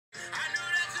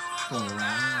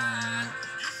Alright.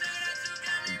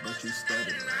 But you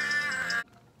studied, man.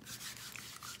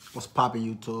 What's poppin',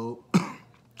 YouTube?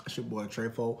 It's your boy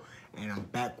Trefo, and I'm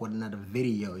back with another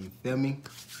video. You feel me?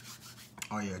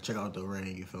 Oh yeah, check out the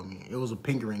ring. You feel me? It was a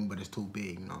pink ring, but it's too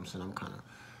big. You know what I'm saying? I'm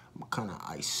kind of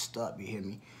iced up. You hear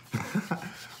me?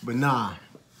 But nah,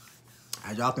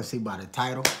 as y'all can see by the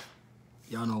title,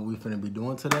 y'all know what we finna be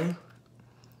doing today.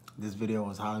 This video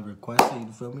was highly requested.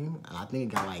 You feel me? And I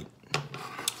think it got like,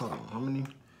 hold on, how many?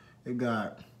 It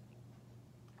got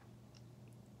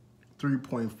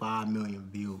 3.5 million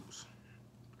views.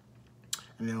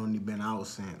 And it only been out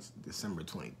since December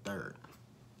 23rd.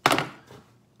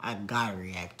 I gotta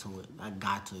react to it. I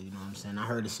got to, you know what I'm saying? I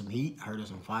heard of some heat, I heard of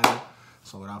some fire.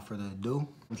 So without further ado,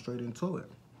 I'm straight into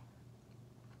it.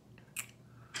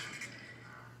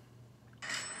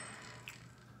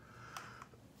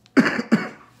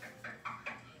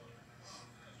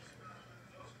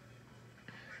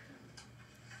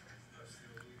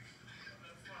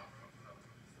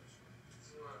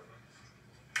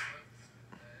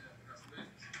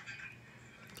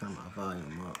 Turn my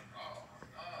volume up.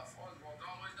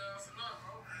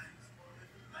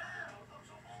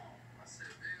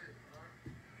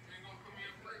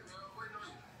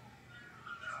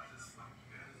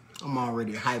 I'm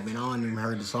already hyping. I don't even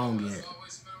heard the song yet.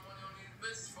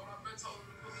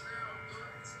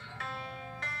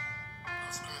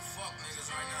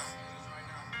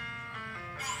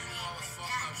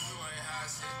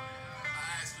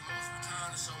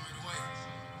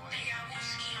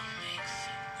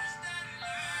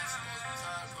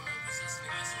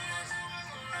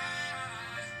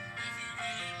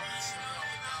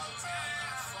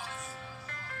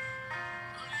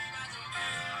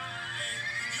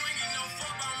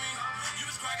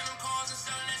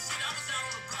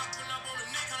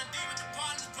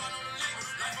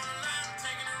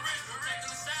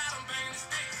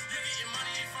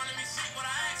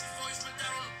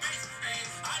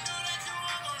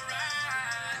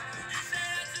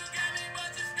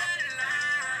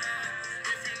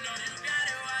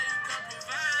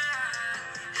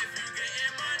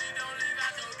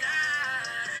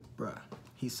 Bruh,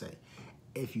 he say,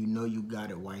 if you know you got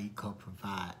it, why you come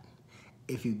provide?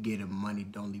 If you get money,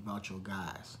 don't leave out your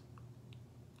guys.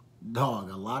 Dog,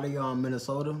 a lot of y'all in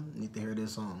Minnesota need to hear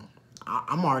this song.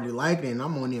 I'm already liking it, and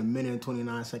I'm only a minute and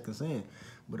 29 seconds in.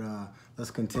 But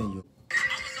let's continue.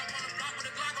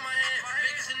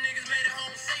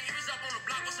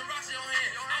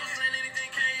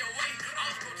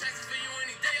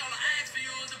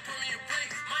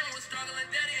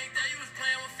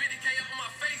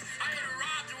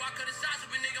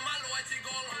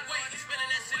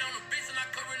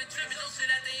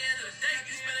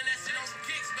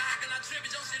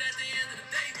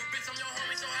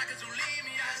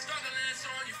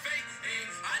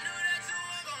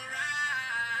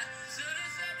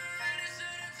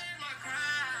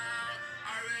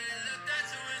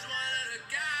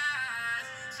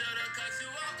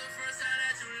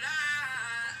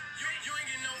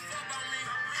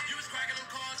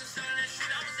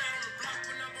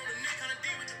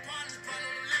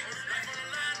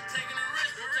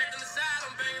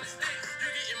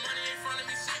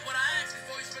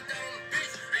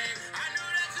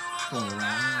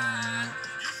 Alright.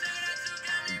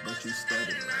 But you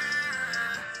studied,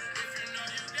 man.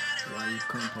 Why you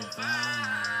come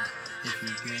provide? If you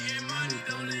get money,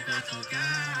 don't leave out your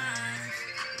guys.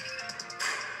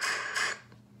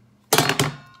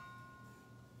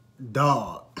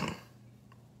 Dog.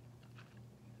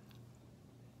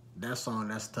 That song,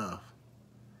 that's tough.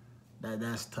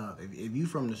 That's tough. If you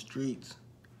from the streets,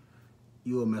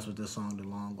 you will mess with this song the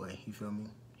long way. You feel me?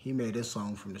 He made this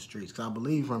song from the streets. Cause I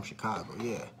believe from Chicago.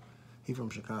 Yeah, he from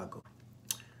Chicago.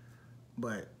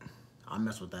 But I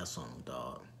mess with that song,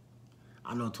 dog.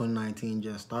 I know 2019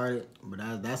 just started,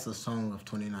 but that's the song of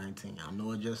 2019. I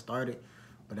know it just started,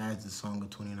 but that's the song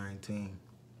of 2019.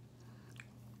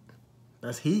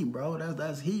 That's heat, bro.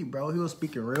 That's heat, bro. He was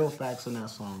speaking real facts in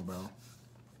that song, bro.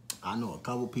 I know a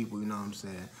couple people, you know what I'm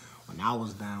saying? When I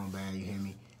was down bad, you hear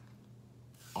me?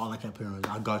 All I kept hearing was,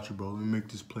 I got you, bro. Let me make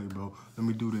this play, bro. Let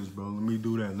me do this, bro. Let me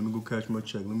do that. Let me go catch my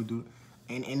check. Let me do it.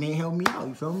 And they helped me out,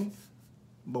 you feel me?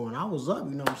 But when I was up,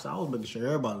 you know what I'm saying? I was making sure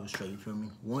everybody was straight, you feel me?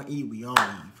 One eat, we all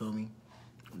eat, you feel me?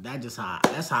 That's how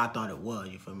I thought it was,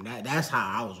 you feel me? That's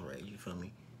how I was raised, you feel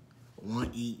me? One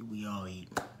eat, we all eat.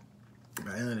 But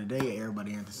at the end of the day,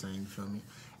 everybody ain't the same, you feel me?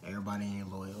 Everybody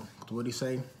ain't loyal. What he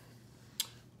say?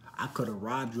 I could have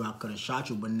robbed you, I could have shot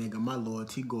you, but nigga, my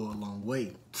loyalty go a long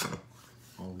way.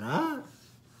 Oh God.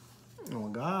 Oh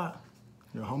God.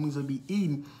 Your homies will be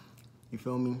eating. You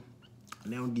feel me?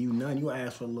 and they don't give you nothing. You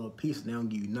ask for a little piece, and they don't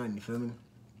give you nothing. You feel me?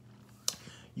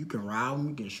 You can rob them,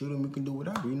 you can shoot them, you can do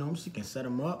whatever. You know what I'm saying? You can set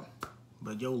them up,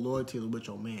 but your loyalty is with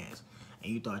your mans.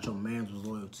 And you thought your mans was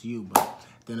loyal to you, but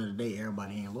at the end of the day,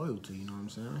 everybody ain't loyal to you. You know what I'm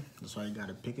saying? That's why you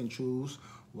gotta pick and choose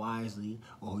wisely,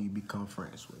 or who you become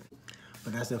friends with.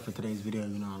 But that's it for today's video,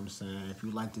 you know what I'm saying? If you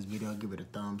like this video, give it a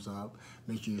thumbs up.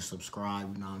 Make sure you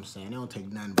subscribe, you know what I'm saying? It don't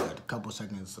take nothing but a couple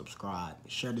seconds to subscribe.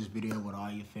 Share this video with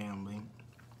all your family.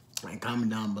 And comment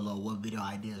down below what video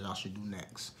ideas I should do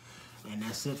next. And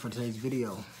that's it for today's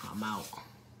video. I'm out.